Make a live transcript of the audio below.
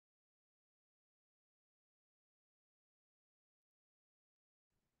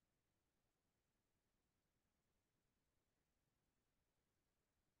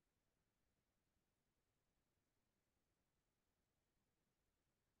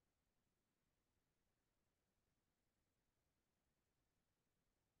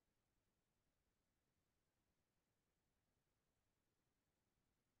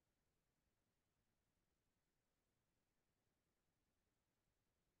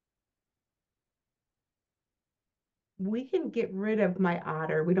We can get rid of my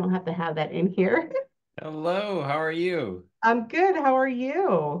otter. We don't have to have that in here. Hello, how are you? I'm good. How are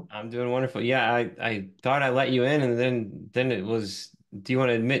you? I'm doing wonderful. Yeah, I thought I let you in and then it was, do you want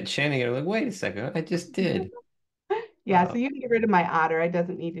to admit Shannon? I'm like, wait a second, I just did. Yeah, Uh, so you can get rid of my otter. It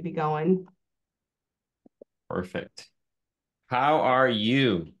doesn't need to be going. Perfect. How are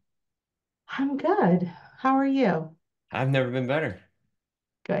you? I'm good. How are you? I've never been better.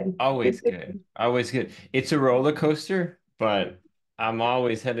 Good. Good, Always good. good. Always good. It's a roller coaster, but I'm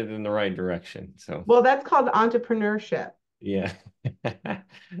always headed in the right direction. So Well, that's called entrepreneurship. yeah.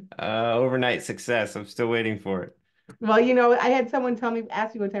 Overnight success. I'm still waiting for it. Well, I had someone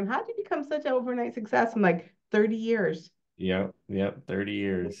ask me one time, how did you become such an overnight success? I'm like, 30 years. Yep, 30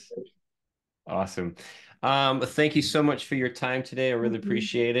 years. Awesome. Thank you so much for your time today. I really Mhm.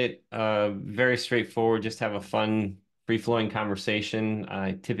 appreciate it. Very straightforward, just have a fun, free-flowing conversation.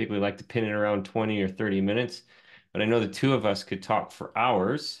 I typically like to pin it around 20 or 30 minutes, but I know the two of us could talk for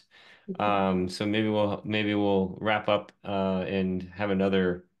hours. So maybe we'll wrap up and have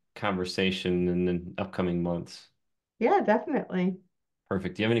another conversation in the upcoming months. Yeah, definitely.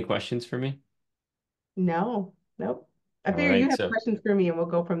 Perfect. Do you have any questions for me? No, nope. I All figure you right. have So questions for me and we'll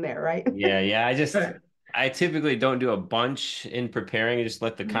go from there, right? yeah, I typically don't do a bunch in preparing. I just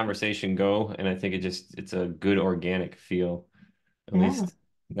let the conversation go, and I think it's a good organic feel. At Yeah, least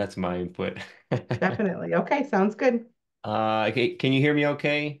that's my input. definitely. Okay, sounds good. Okay, can you hear me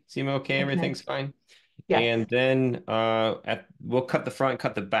okay? Seem okay? I can. Everything's fine? Yes. And then we'll cut the front,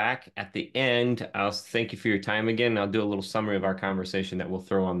 cut the back. At the end, I'll thank you for your time again. I'll do a little summary of our conversation that we'll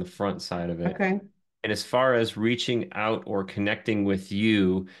throw on the front side of it. Okay. And as far as reaching out or connecting with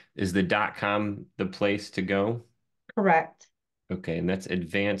you, is the .com the place to go? Correct. Okay, and that's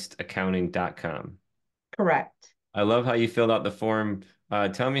advancedaccounting.com. Correct. I love how you filled out the form.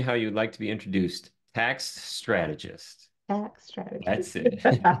 Tell me how you'd like to be introduced. Tax strategist. Tax strategist. That's it.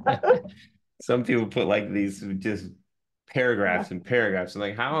 Some people put like these just paragraphs and paragraphs. I'm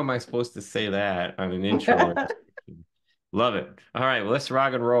like, how am I supposed to say that on an intro or description? Love it. All right, well, let's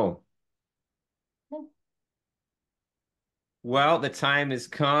rock and roll. Well, the time has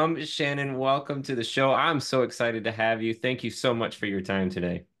come. Shannon, welcome to the show. I'm so excited to have you. Thank you so much for your time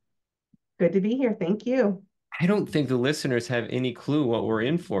today. Good to be here. Thank you. I don't think the listeners have any clue what we're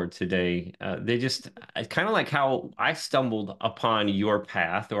in for today. They just kind of like how I stumbled upon your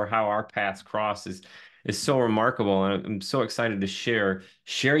path or how our paths cross is so remarkable. And I'm so excited to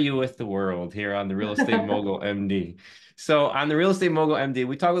share you with the world here on the Real Estate Mogul MD. So on the Real Estate Mogul MD,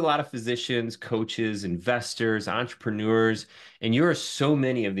 we talk with a lot of physicians, coaches, investors, entrepreneurs, and you're so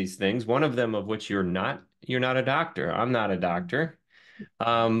many of these things. One of them of which you're not. You're not a doctor. I'm not a doctor.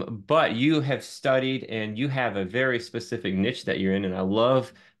 But you have studied and you have a very specific niche that you're in, and I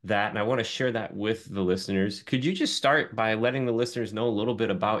love that. And I want to share that with the listeners. Could you just start by letting the listeners know a little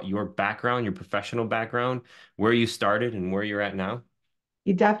bit about your background, your professional background, where you started and where you're at now?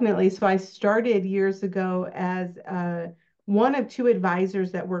 You definitely. So I started years ago as one of two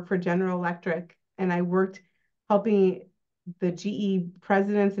advisors that worked for General Electric, and I worked helping the GE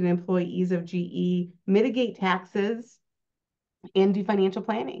presidents and employees of GE mitigate taxes and do financial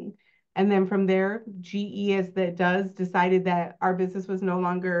planning. And then from there, GE, as that does, decided that our business was no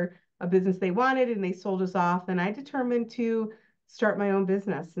longer a business they wanted and they sold us off. And I determined to start my own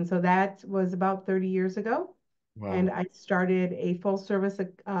business. And so that was about 30 years ago. And Wow. I started a full service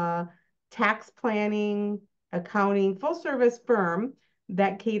tax planning, accounting, full service firm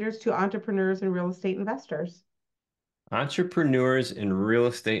that caters to entrepreneurs and real estate investors. Entrepreneurs and real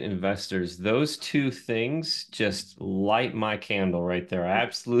estate investors, those two things just light my candle right there. I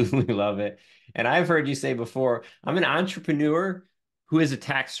absolutely love it. And I've heard you say before, I'm an entrepreneur who is a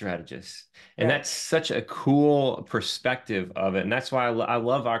tax strategist. And Right. that's such a cool perspective of it. And that's why I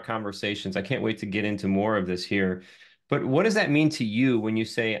love our conversations. I can't wait to get into more of this here. But what does that mean to you when you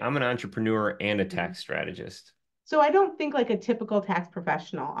say I'm an entrepreneur and a tax strategist? So I don't think like a typical tax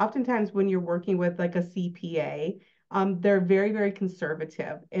professional. Oftentimes when you're working with like a CPA, they're very, very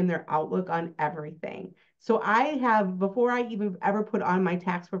conservative in their outlook on everything. So I have, before I even ever put on my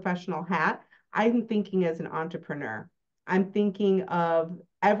tax professional hat, I'm thinking as an entrepreneur. I'm thinking of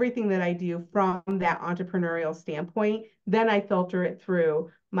everything that I do from that entrepreneurial standpoint. Then I filter it through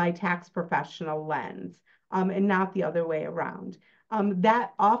my tax professional lens, and not the other way around.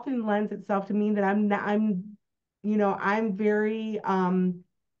 That often lends itself to mean that I'm very I'm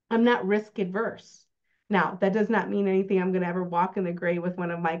not risk adverse. Now, that does not mean anything I'm going to ever walk in the grave with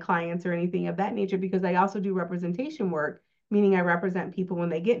one of my clients or anything of that nature because I also do representation work, meaning I represent people when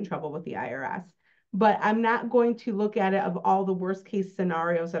they get in trouble with the IRS. but I'm not going to look at it of all the worst case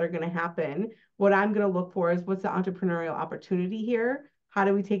scenarios that are going to happen. What I'm going to look for is what's the entrepreneurial opportunity here? How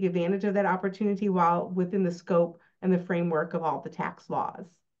do we take advantage of that opportunity while within the scope and the framework of all the tax laws?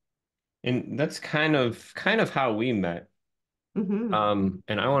 And that's kind of how we met. Mm-hmm.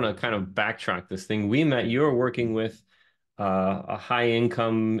 And I want to kind of backtrack this thing. We met, you were working with a high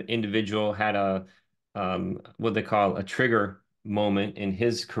income individual, had a what they call a trigger moment in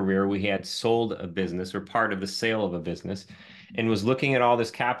his career. We had sold a business or part of the sale of a business and was looking at all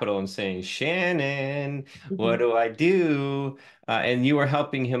this capital and saying, Shannon, what Mm-hmm. do I do? And you were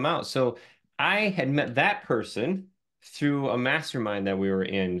helping him out. So I had met that person through a mastermind that we were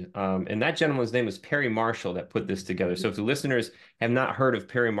in. And that gentleman's name was Perry Marshall that put this together. So if the listeners have not heard of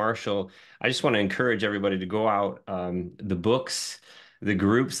Perry Marshall, I just want to encourage everybody to go out. The books, the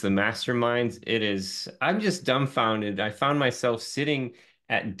groups, the masterminds, I'm just dumbfounded. I found myself sitting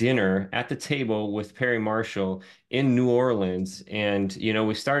at dinner at the table with Perry Marshall in New Orleans. And,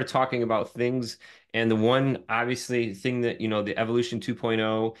 we started talking about things. And the one, obviously, thing that, the Evolution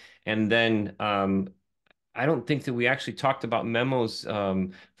 2.0, and then I don't think that we actually talked about memos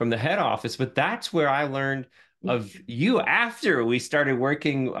from the head office, but that's where I learned of you after we started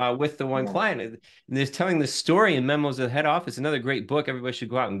working with the one Yeah. client. And there's telling the story in Memos of the Head Office, another great book. Everybody should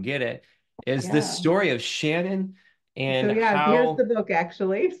go out and get it. Is this Yeah. story of Shannon So and yeah, here's the how, book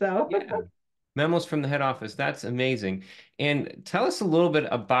actually. So yeah, Memos from the head office. That's amazing. And tell us a little bit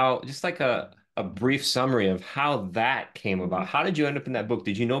about just like a brief summary of how that came about. How did you end up in that book?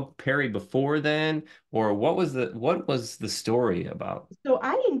 Did you know Perry before then, or what was the story about? So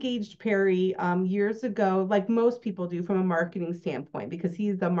I engaged Perry years ago, like most people do from a marketing standpoint, because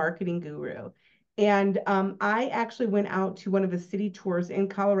he's the marketing guru. And I actually went out to one of his city tours in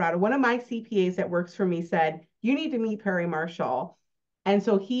Colorado. One of my CPAs that works for me said, "You need to meet Perry Marshall." And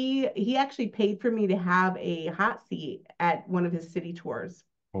so he actually paid for me to have a hot seat at one of his city tours.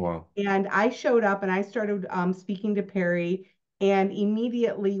 Oh, wow. And I showed up and I started speaking to Perry, and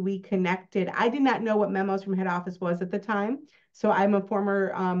immediately we connected. I did not know what Memos from Head Office was at the time. So I'm a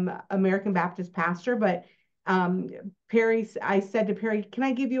former American Baptist pastor, but um, I said to Perry, "Can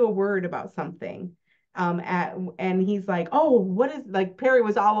I give you a word about something?" And he's like, "Oh, what is," like Perry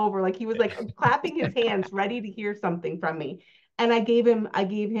was all over, like he was like clapping his hands, ready to hear something from me. And I gave him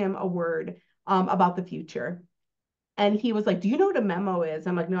a word about the future. And he was like, "Do you know what a memo is?"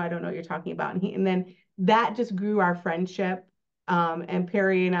 I'm like, "No, I don't know what you're talking about." And then that just grew our friendship. And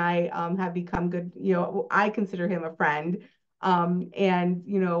Perry and I have become good. I consider him a friend. And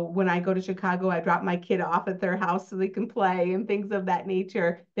when I go to Chicago, I drop my kid off at their house so they can play and things of that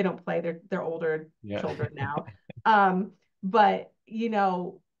nature. They don't play; they're older Yeah. children now. But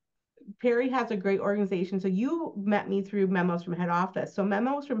Perry has a great organization. So you met me through Memos from Head Office. So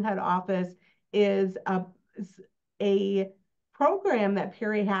Memos from Head Office is a program that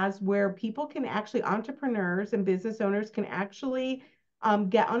Perry has where people can actually, entrepreneurs and business owners can actually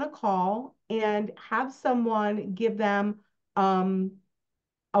get on a call and have someone give them um,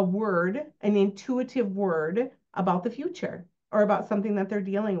 a word, an intuitive word about the future or about something that they're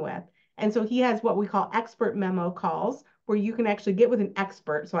dealing with. And so he has what we call expert memo calls, where you can actually get with an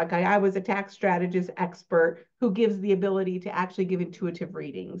expert. So, like I was a tax strategist expert who gives the ability to actually give intuitive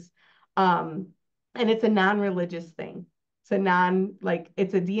readings. Um, and it's a non religious thing. It's a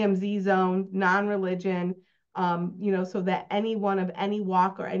DMZ zone, non religion, so that anyone of any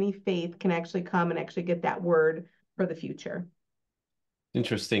walk or any faith can actually come and actually get that word for the future.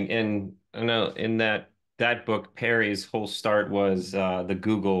 Interesting. And I know in that book, Perry's whole start was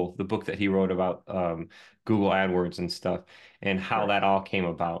the book that he wrote about Google AdWords and stuff, and how Correct. that all came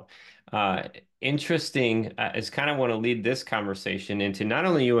about. Interesting. Is kind of want to lead this conversation into not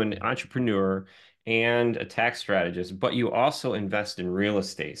only you an entrepreneur and a tax strategist, but you also invest in real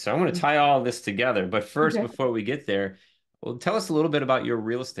estate. So I want to tie all of this together. But first, Okay. before we get there, well, tell us a little bit about your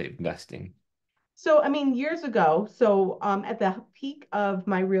real estate investing. So, I mean, years ago, at the peak of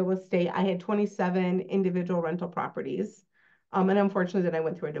my real estate, I had 27 individual rental properties. And unfortunately, then I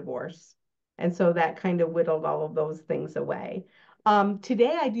went through a divorce. And so that kind of whittled all of those things away.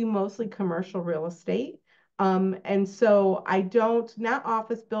 Today, I do mostly commercial real estate. And so I don't, not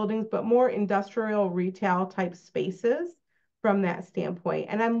office buildings, but more industrial retail type spaces from that standpoint.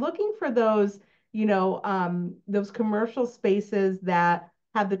 And I'm looking for those commercial spaces that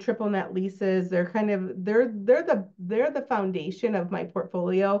have the triple net leases. They're the foundation of my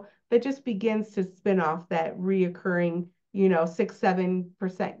portfolio that just begins to spin off that reoccurring,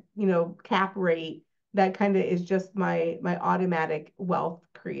 6-7%, cap rate. That kind of is just my automatic wealth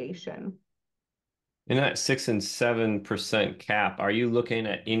creation. In that 6 and 7% cap, are you looking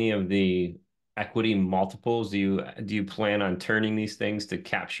at any of the equity multiples? Do you plan on turning these things to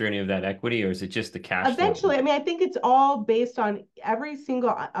capture any of that equity, or is it just the cash flow? Eventually, I mean, I think it's all based on every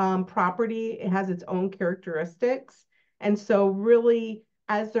single property. It has its own characteristics. And so really,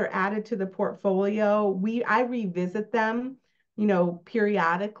 as they're added to the portfolio, I revisit them,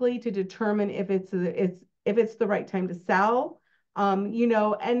 periodically to determine if it's the right time to sell.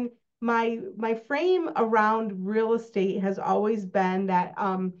 And my frame around real estate has always been that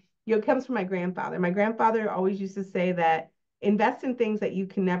it comes from my grandfather. My grandfather always used to say that invest in things that you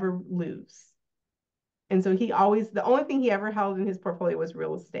can never lose. And so the only thing he ever held in his portfolio was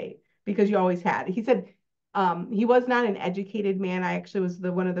real estate because you always had. He said he was not an educated man. I actually was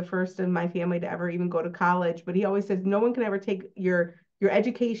one of the first in my family to ever even go to college. But he always says no one can ever take your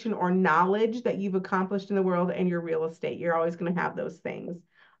education or knowledge that you've accomplished in the world and your real estate. You're always going to have those things.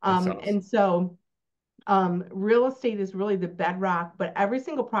 That's And awesome. so real estate is really the bedrock, but every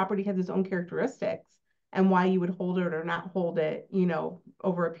single property has its own characteristics and why you would hold it or not hold it,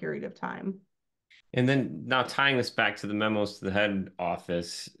 over a period of time. And then now tying this back to the memos to the head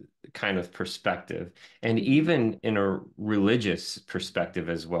office kind of perspective, and Mhm. even in a religious perspective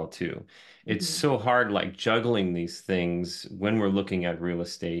as well too. It's Mhm. so hard like juggling these things when we're looking at real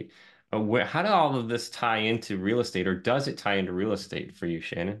estate. How do all of this tie into real estate, or does it tie into real estate for you,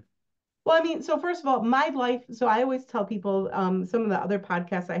 Shannon? Well, I mean, so first of all, my life, so I always tell people, some of the other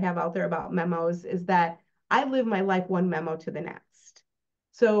podcasts I have out there about memos is that I live my life one memo to the next.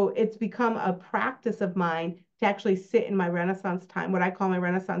 So it's become a practice of mine to actually sit in my Renaissance time, what I call my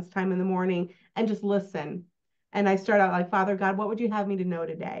Renaissance time in the morning, and just listen. And I start out like, Father God, what would you have me to know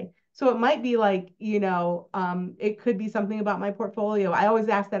today? So it might be like, it could be something about my portfolio. I always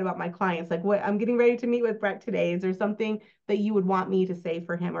ask that about my clients, like what I'm getting ready to meet with Brett today. Is there something that you would want me to say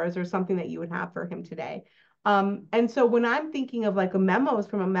for him, or is there something that you would have for him today? And so when I'm thinking of like a memos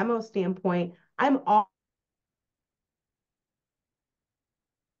from a memo standpoint, I'm all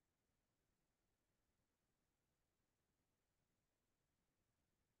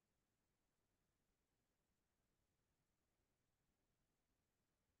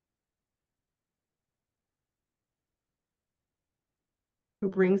who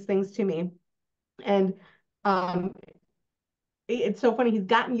brings things to me. And um, it's so funny. He's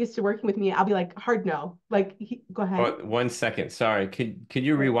gotten used to working with me. I'll be like, hard no. Go ahead. Oh, 1 second. Sorry. Could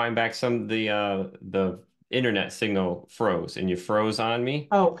you rewind back some? The internet signal froze and you froze on me.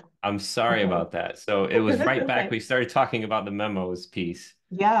 Oh, I'm sorry okay. about that. So it was That's right back. okay. We started talking about the memos piece.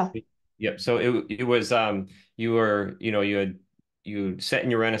 Yeah. Yep. So it was you were, you set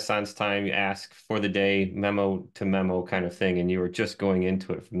in your Renaissance time, you ask for the day, memo to memo kind of thing, and you were just going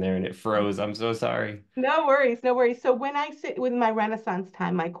into it from there and it froze. I'm so sorry. No worries, no worries. So when I sit with my Renaissance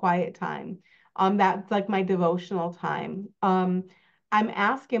time, my quiet time, that's like my devotional time. I'm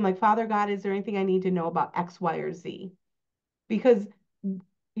asking like, Father God, is there anything I need to know about X, Y, or Z? Because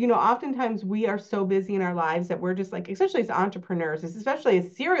oftentimes we are so busy in our lives that we're just like, especially as entrepreneurs, especially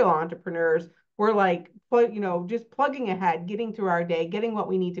as serial entrepreneurs, we're like, just plugging ahead, getting through our day, getting what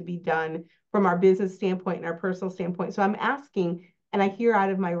we need to be done from our business standpoint and our personal standpoint. So I'm asking, and I hear out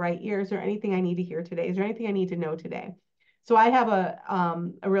of my right ear, is there anything I need to hear today? Is there anything I need to know today? So I have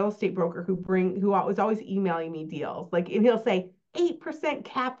a real estate broker who was always emailing me deals, like, and he'll say 8%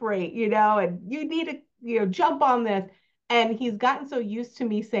 cap rate, and you need to jump on this. And he's gotten so used to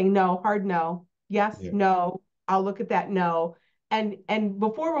me saying no, hard no, yes, Yeah. no, I'll look at that no. And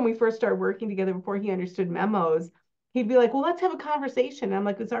before, when we first started working together, before he understood memos, he'd be like, well, let's have a conversation. And I'm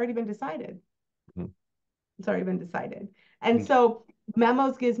like, it's already been decided. Mhm. It's already been decided. And Okay. so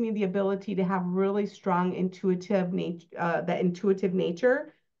memos gives me the ability to have really strong intuitive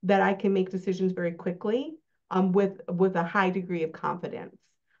nature that I can make decisions very quickly, with a high degree of confidence.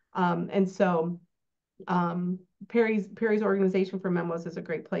 And so um, Perry's organization for memos is a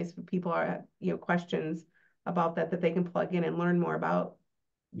great place for people are questions about that they can plug in and learn more about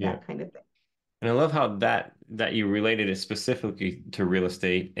Yeah. that kind of thing. And I love how that you related it specifically to real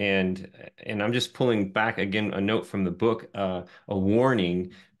estate. And I'm just pulling back again a note from the book, a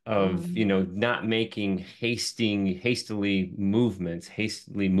warning of, Mm-hmm. not making hastily movements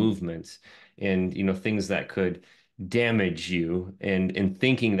and, things that could damage you and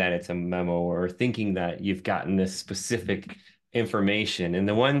thinking that it's a memo or thinking that you've gotten this specific information. And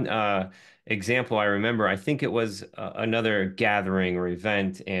the one example I remember, I think it was another gathering or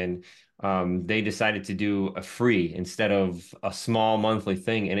event, and they decided to do a free instead of a small monthly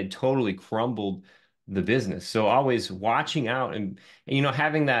thing, and it totally crumbled the business. So always watching out and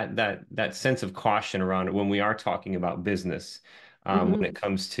having that sense of caution around it when we are talking about business, when Mm-hmm. it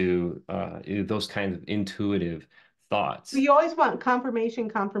comes to those kinds of intuitive thoughts. But you always want confirmation,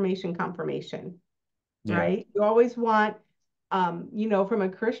 confirmation, confirmation, Yeah. right? You always want, from a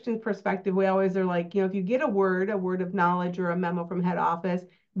Christian perspective, we always are like, if you get a word of knowledge or a memo from head office,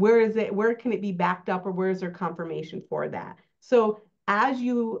 where is it? Where can it be backed up, or where is there confirmation for that? So as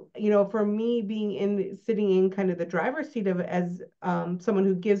for me sitting in kind of the driver's seat of as someone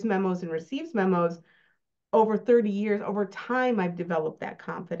who gives memos and receives memos over 30 years, over time, I've developed that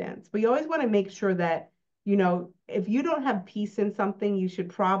confidence. But you always want to make sure that, if you don't have peace in something, you should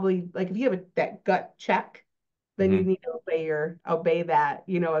probably, like, if you have that gut check, then you Mm-hmm. need to obey that,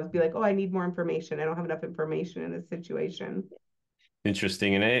 as be like, oh, I need more information. I don't have enough information in this situation.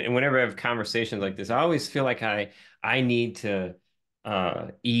 Interesting. And whenever I have conversations like this, I always feel like I need to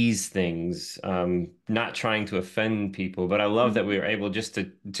ease things, not trying to offend people. But I love that we were able just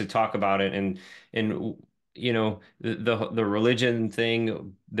to talk about it and the religion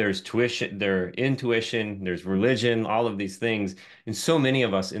thing. There's tuition, there's intuition, there's religion, all of these things, and so many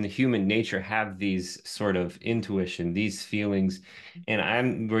of us in the human nature have these sort of intuition, these feelings, and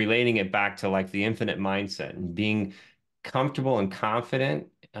I'm relating it back to like the infinite mindset and being comfortable and confident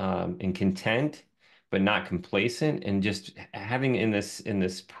and content, but not complacent, and just having in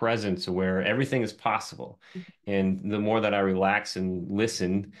this presence where everything is possible. And the more that I relax and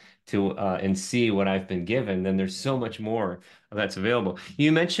listen to and see what I've been given, then there's so much more that's available.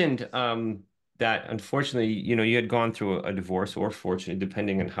 You mentioned that unfortunately, you had gone through a divorce, or fortunate,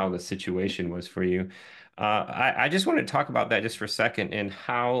 depending on how the situation was for you. I just want to talk about that just for a second and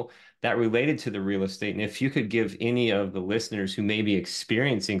how that related to the real estate. And if you could give any of the listeners who may be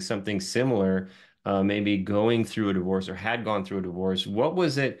experiencing something similar, maybe going through a divorce or had gone through a divorce, what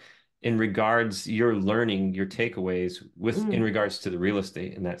was it in regards your learning, your takeaways in Mm. regards to the real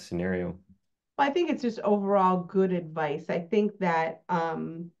estate in that scenario? Well, I think it's just overall good advice. I think that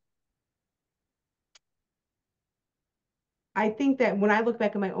when I look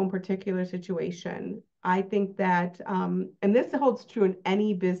back at my own particular situation, I think that, and this holds true in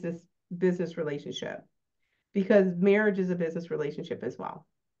any business relationship, because marriage is a business relationship as well.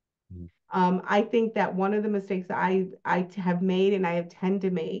 Mhm. I think that one of the mistakes that I have made and I have tend to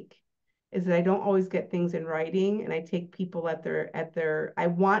make is that I don't always get things in writing, and I take people at their. I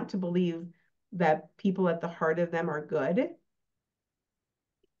want to believe that people at the heart of them are good,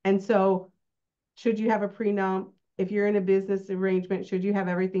 and so should you have a prenup? If you're in a business arrangement, should you have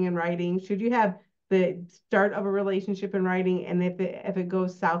everything in writing? Should you have the start of a relationship in writing? And if it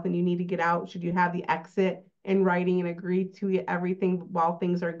goes south and you need to get out, should you have the exit in writing and agree to everything while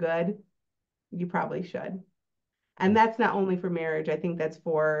things are good? You probably should. And that's not only for marriage. I think that's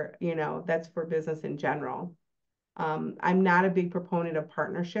for business in general. I'm not a big proponent of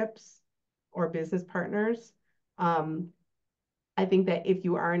partnerships or business partners. Um, I think that if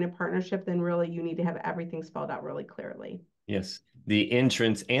you are in a partnership, then really you need to have everything spelled out really clearly. Yes, the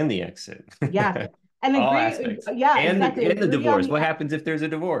entrance and the exit, Yes. And all agree, aspects, yeah, and exactly. the Agree on divorce. the What happens if there's a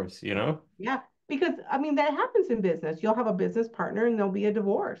divorce? Yeah, because I mean that happens in business. You'll have a business partner and there'll be a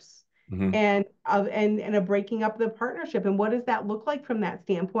divorce Hmm. and a breaking up of the partnership. And what does that look like from that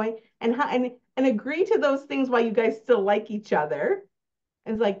standpoint? And how and agree to those things while you guys still like each other.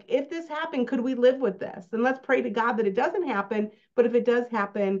 And it's like, if this happened, could we live with this? And let's pray to God that it doesn't happen. But if it does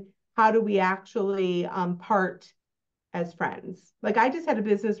happen, how do we actually part as friends? Like, I just had a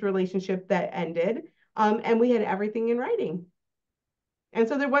business relationship that ended, and we had everything in writing. And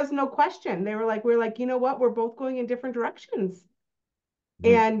so there was no question. We're like, you know what? We're both going in different directions. Hmm.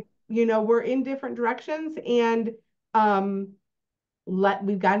 And, we're in different directions, and um,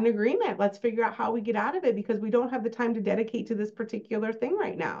 we've got an agreement. Let's figure out how we get out of it, because we don't have the time to dedicate to this particular thing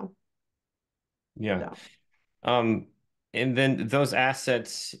right now. Yeah. So. Um, and then those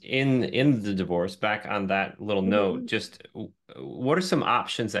assets in the divorce, back on that little note, Mhm. just what are some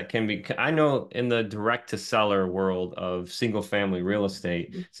options that can be? I know in the direct to seller world of single family real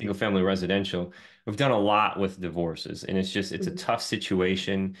estate, single family residential, we've done a lot with divorces, and it's a Mhm. tough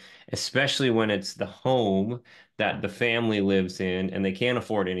situation, especially when it's the home that the family lives in and they can't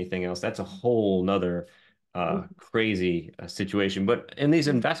afford anything else. That's a whole nother crazy situation. But in these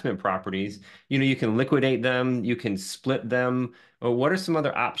Mhm. investment properties, you can liquidate them, you can split them. Or what are some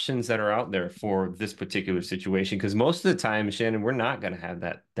other options that are out there for this particular situation? Because most of the time, Shannon, we're not going to have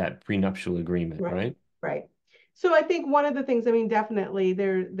that prenuptial agreement, Right, right? right. So I think one of the things, I mean, definitely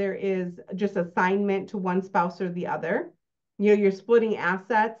there is just assignment to one spouse or the other. You're splitting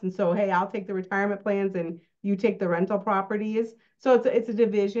assets, and so hey, I'll take the retirement plans and you take the rental properties. So it's a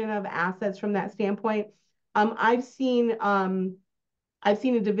division of assets from that standpoint. Um, I've seen um, I've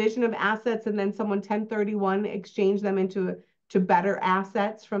seen a division of assets and then someone 1031 exchange them into to better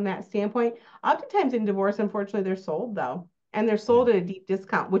assets from that standpoint. Oftentimes in divorce, unfortunately, they're sold though, and they're sold at a deep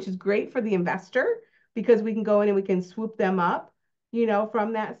discount, which is great for the investor because we can go in and we can swoop them up,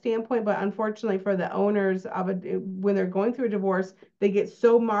 from that standpoint. But unfortunately for the owners of when they're going through a divorce, they get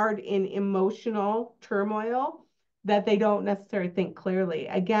so marred in emotional turmoil that they don't necessarily think clearly.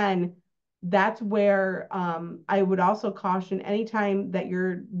 Again, that's where I would also caution anytime that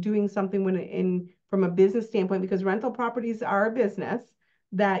you're doing something from a business standpoint, because rental properties are a business,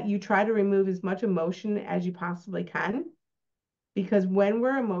 that you try to remove as much emotion as you possibly can. Because when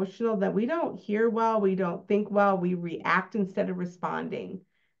we're emotional, that we don't hear well, we don't think well, we react instead of responding.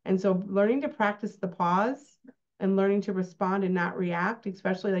 And so learning to practice the pause and learning to respond and not react,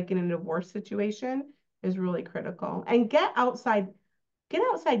 especially like in a divorce situation, is really critical. And get outside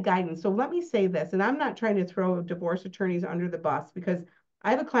guidance. So let me say this, and I'm not trying to throw divorce attorneys under the bus, because I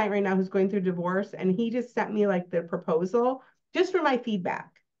have a client right now who's going through divorce, and he just sent me like the proposal just for my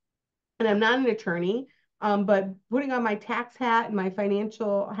feedback. And I'm not an attorney, but putting on my tax hat and my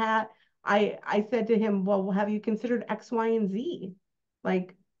financial hat, I said to him, well, have you considered X, Y, and Z?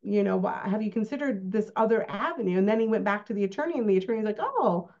 Like, have you considered this other avenue? And then he went back to the attorney, and the attorney's like,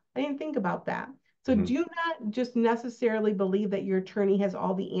 oh, I didn't think about that. So do not just necessarily believe that your attorney has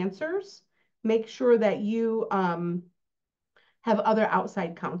all the answers. Make sure that you have other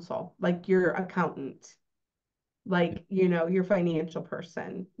outside counsel, like your accountant, like, your financial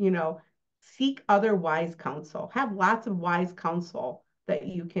person, seek other wise counsel. Have lots of wise counsel that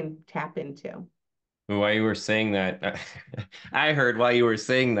you can tap into. While you were saying that, I heard while you were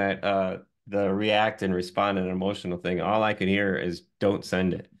saying that, the react and respond and emotional thing, all I can hear is don't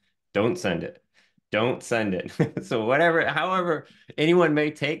send it. Don't send it. Don't send it. So however anyone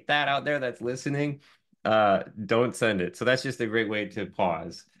may take that out there that's listening, don't send it. So that's just a great way to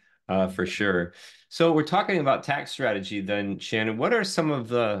pause, for sure. So we're talking about tax strategy then, Shannon. What are some of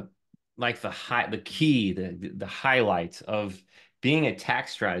the the highlights of being a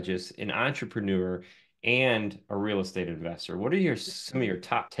tax strategist, an entrepreneur, and a real estate investor? What are some of your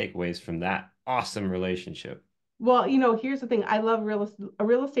top takeaways from that awesome relationship? Well, here's the thing. I love real estate.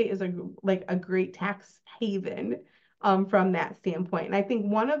 Real estate is a great tax haven from that standpoint. And I think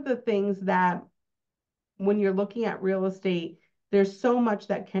one of the things that when you're looking at real estate, there's so much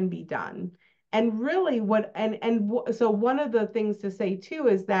that can be done. And really so one of the things to say too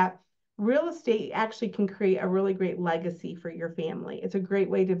is that real estate actually can create a really great legacy for your family. It's a great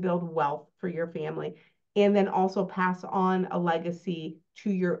way to build wealth for your family, and then also pass on a legacy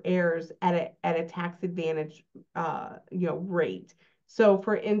to your heirs at a tax advantage rate. So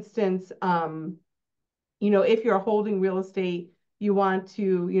for instance, if you're holding real estate, you want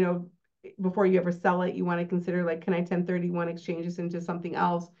to, before you ever sell it, you want to consider, like, can I 1031 exchange this into something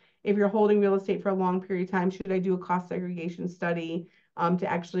else? If you're holding real estate for a long period of time, should I do a cost segregation study to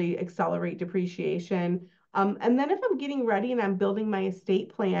actually accelerate depreciation? And then if I'm getting ready and I'm building my estate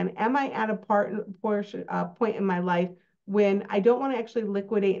plan, am I at a point in my life when I don't want to actually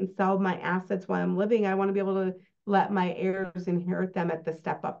liquidate and sell my assets while I'm living? I want to be able to let my heirs inherit them at the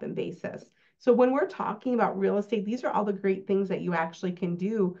step up in basis. So when we're talking about real estate, these are all the great things that you actually can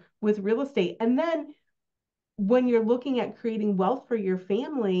do with real estate. And then when you're looking at creating wealth for your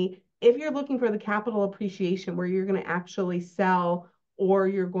family, if you're looking for the capital appreciation where you're going to actually sell, or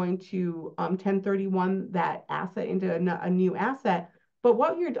you're going to 1031 that asset into a new asset, but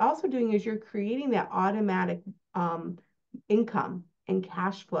what you're also doing is you're creating that automatic income and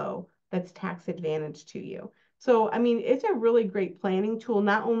cash flow that's tax advantage to you. So, I mean, it's a really great planning tool,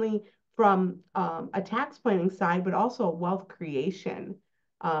 not only from a tax planning side, but also a wealth creation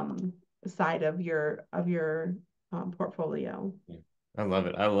side of your portfolio. Yeah, I love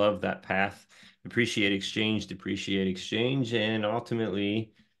it. I love that path. Depreciate, exchange, and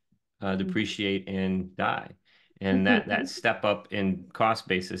ultimately depreciate and die. And that step up in cost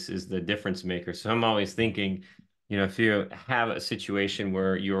basis is the difference maker. So I'm always thinking, if you have a situation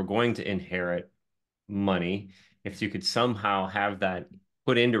where you're going to inherit money, if you could somehow have that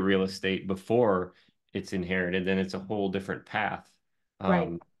put into real estate before it's inherited, then it's a whole different path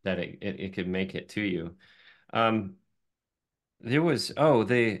Right. that it could make it to you. There was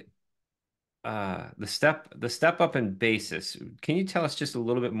the step up in basis. Can you tell us just a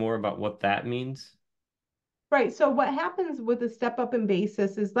little bit more about what that means? Right. So what happens with the step up in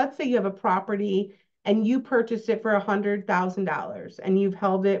basis is, let's say you have a property and you purchased it for $100,000 and you've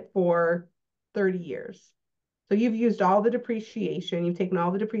held it for 30 years. So you've used all the depreciation, you've taken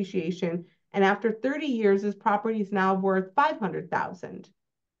all the depreciation, and after 30 years, this property is now worth 500,000.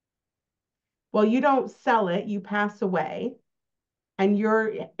 Well, you don't sell it, you pass away. and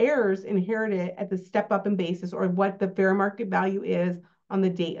your heirs inherit it at the step up in basis or what the fair market value is on the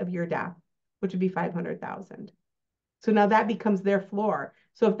date of your death, which would be 500,000. So now that becomes their floor.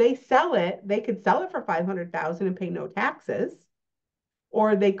 So if they sell it, they could sell it for 500,000 and pay no taxes,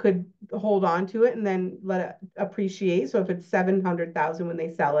 or they could hold on to it and then let it appreciate. So if it's 700,000 when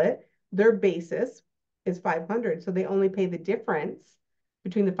they sell it, their basis is 500. So they only pay the difference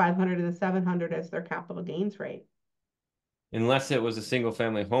between the 500 and the 700 as their capital gains rate. Unless it was a single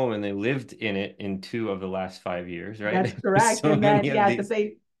family home and they lived in it in 2 of the last 5 years, right? That's There's correct. so And then, many of yes,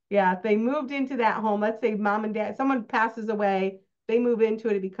 these. if they moved into that home, let's say mom and dad, someone passes away, they move into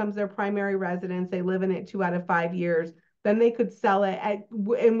it, it becomes their primary residence, they live in it 2 out of 5 years, then they could sell it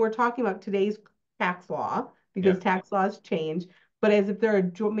and we're talking about today's tax law because Yeah. tax laws change. But as if they're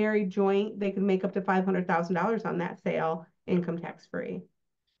a married joint, they can make up to $500,000 on that sale, income tax free.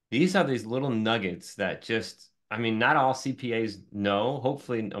 These are these little nuggets that just, I mean, not all CPAs know.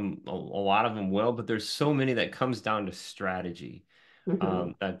 Hopefully, a lot of them will, but there's so many that comes down to strategy.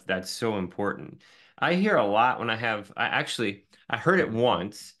 Mm-hmm. That's so important. I hear a lot when I heard it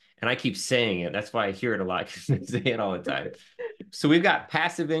once and I keep saying it. That's why I hear it a lot because I say it all the time. So we've got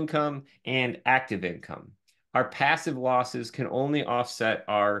passive income and active income. Our passive losses can only offset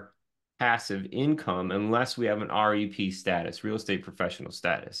our passive income unless we have an REP status, real estate professional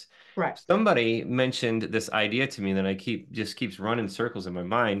status. Correct. Somebody mentioned this idea to me that I keeps running circles in my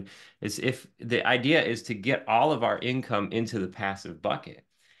mind is if the idea is to get all of our income into the passive bucket.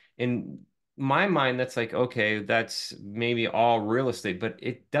 In my mind, that's like, okay, that's maybe all real estate, but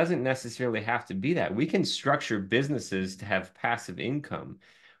it doesn't necessarily have to be that. We can structure businesses to have passive income.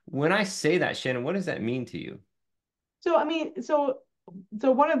 When I say that, Shannon, what does that mean to you? So I mean, so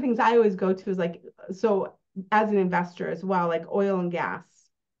one of the things I always go to is like, so as an investor as well, like oil and gas.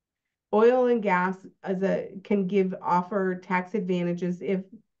 Oil and gas can offer tax advantages if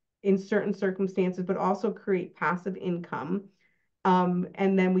in certain circumstances, but also create passive income.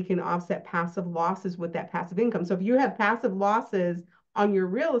 And then we can offset passive losses with that passive income. So if you have passive losses on your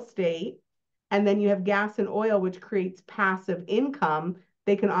real estate, and then you have gas and oil, which creates passive income,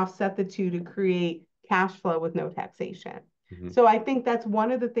 they can offset the two to create cash flow with no taxation. Mhm. So I think that's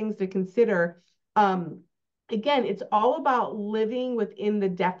one of the things to consider. Again, it's all about living within the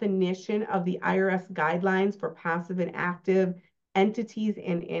definition of the IRS guidelines for passive and active entities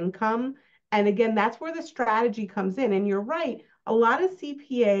and income. And again, that's where the strategy comes in. And you're right, a lot of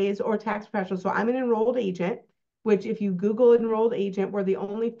CPAs or tax professionals, so I'm an enrolled agent, which if you Google enrolled agent, we're the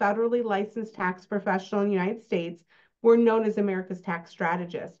only federally licensed tax professional in the United States. We're known as America's tax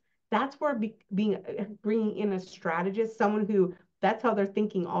strategist. That's where bringing in a strategist, someone who that's how they're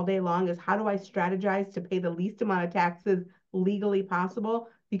thinking all day long is how do I strategize to pay the least amount of taxes legally possible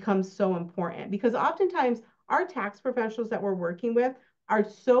becomes so important because oftentimes our tax professionals that we're working with are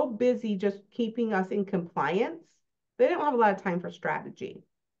so busy just keeping us in compliance, they don't have a lot of time for strategy.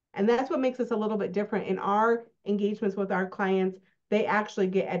 And that's what makes us a little bit different in our engagements with our clients. They actually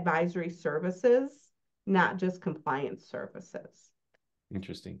get advisory services, not just compliance services.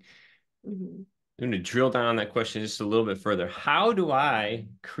 Interesting. Mm-hmm. I'm going to drill down on that question just a little bit further. How do I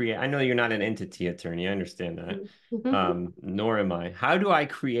create? I know you're not an entity attorney. I understand that. Mm-hmm. Nor am I. How do I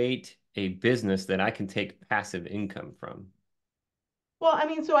create a business that I can take passive income from? Well, I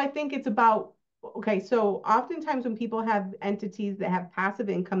mean, so I think it's about, okay, so oftentimes when people have entities that have passive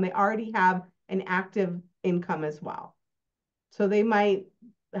income, they already have an active income as well. So they might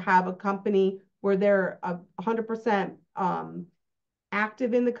have a company where they're 100%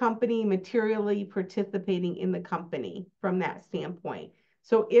 active in the company, materially participating in the company from that standpoint.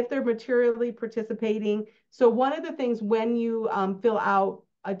 So if they're materially participating, so one of the things when you fill out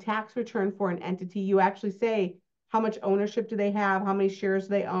a tax return for an entity, you actually say how much ownership do they have, how many shares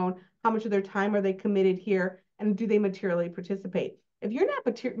they own, how much of their time are they committed here, and do they materially participate? If you're not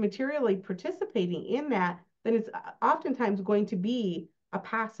materially participating in that, then it's oftentimes going to be a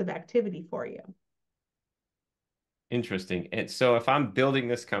passive activity for you. Interesting. And so if I'm building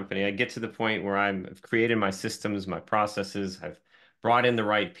this company, I get to the point where I've created my systems, my processes, I've brought in the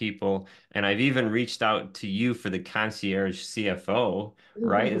right people, and I've even reached out to you for the concierge CFO,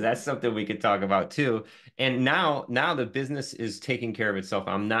 right? That's something we could talk about too. And now the business is taking care of itself.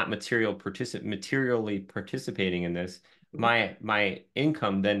 I'm not materially participating in this. My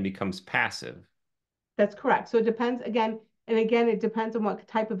income then becomes passive. That's correct. So it depends again, and again, it depends on what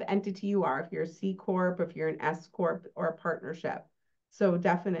type of entity you are. If you're a C Corp, if you're an S Corp or a partnership. So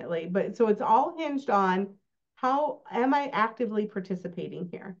definitely, but so it's all hinged on how am I actively participating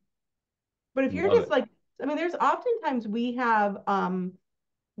here? But if you're Love just it. like, I mean, there's oftentimes we have,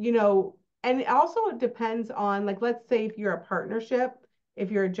 you know, And it also depends on, like, let's say if you're a partnership,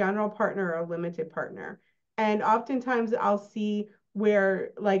 if you're a general partner or a limited partner. And oftentimes I'll see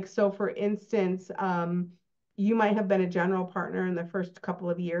where, like, so for instance, you might have been a general partner in the first couple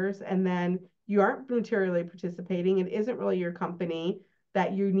of years, and then you aren't materially participating. It isn't really your company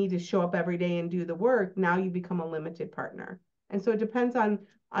that you need to show up every day and do the work. Now you become a limited partner. And so it depends on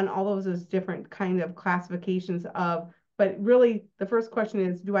all of those different kind of classifications of, but really the first question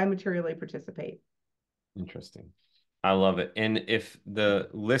is, do I materially participate? Interesting. I love it. And if the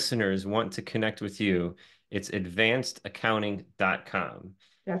listeners want to connect with you, it's advancedaccounting.com.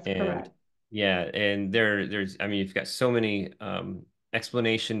 That's And correct. yeah, and there's I mean, you've got so many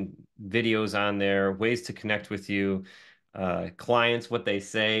explanation videos on there, ways to connect with you, clients, what they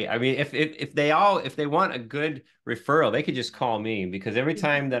say. I mean, if they want a good referral, they could just call me because every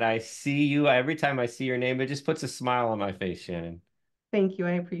time that I see you, every time I see your name, it just puts a smile on my face, Shannon. Thank you.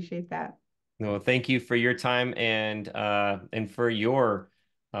 I appreciate that. Well, thank you for your time and for your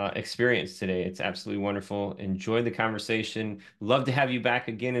experience today. It's absolutely wonderful. Enjoyed the conversation. Love to have you back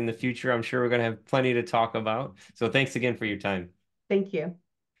again in the future. I'm sure we're going to have plenty to talk about. So thanks again for your time. Thank you.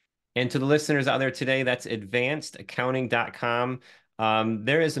 And to the listeners out there today, that's advancedaccounting.com.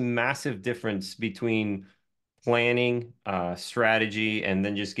 There is a massive difference between planning, strategy, and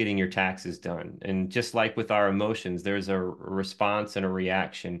then just getting your taxes done. And just like with our emotions, there's a response and a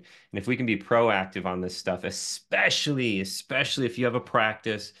reaction. And if we can be proactive on this stuff, especially if you have a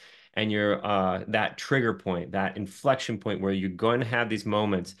practice and you're that trigger point, that inflection point where you're going to have these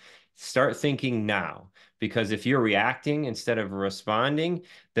moments, start thinking now. Because if you're reacting instead of responding,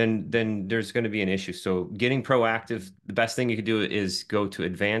 then there's going to be an issue. So getting proactive, the best thing you could do is go to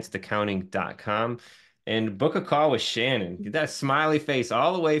advancedaccounting.com and book a call with Shannon. Get that smiley face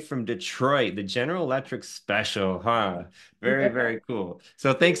all the way from Detroit, the General Electric special, huh? Very, very cool.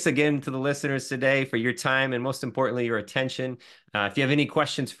 So thanks again to the listeners today for your time and most importantly, your attention. If you have any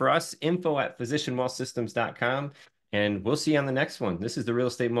questions for us, info@physicianwealthsystems.com. And we'll see you on the next one. This is the Real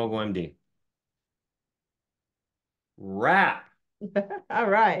Estate Mogul MD. Wrap. All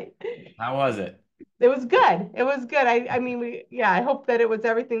right. How was it? It was good. It was good. I mean, yeah, I hope that it was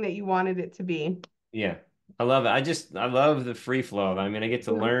everything that you wanted it to be. Yeah, I love it. I love the free flow. I mean, I get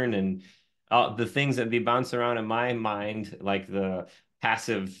to Mhm. learn and the things that be bouncing around in my mind, like the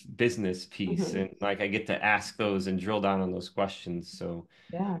passive business piece, Mhm. and like I get to ask those and drill down on those questions. So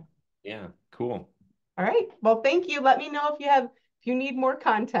Yeah. yeah, cool. All right. Well, thank you. Let me know if you need more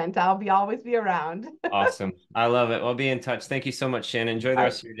content. I'll be always be around. Awesome. I love it. We'll be in touch. Thank you so much, Shannon. Enjoy the All right.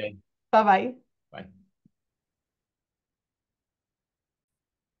 rest of your day. Bye-bye. Bye.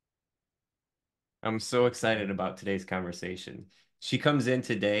 I'm so excited about today's conversation. She comes in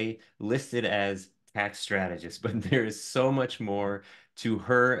today listed as tax strategist, but there is so much more to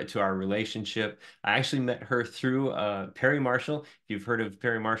her, to our relationship. I actually met her through Perry Marshall, if you've heard of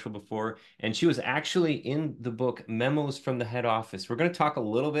Perry Marshall before, and she was actually in the book Memos from the Head Office. We're going to talk a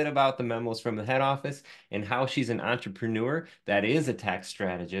little bit about the memos from the head office and how she's an entrepreneur that is a tax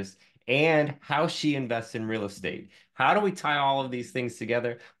strategist and how she invests in real estate. How do we tie all of these things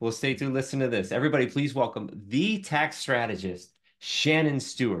together? Well, stay tuned, listen to this. Everybody, please welcome the tax strategist, Shanyn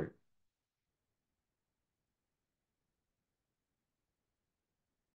Stewart.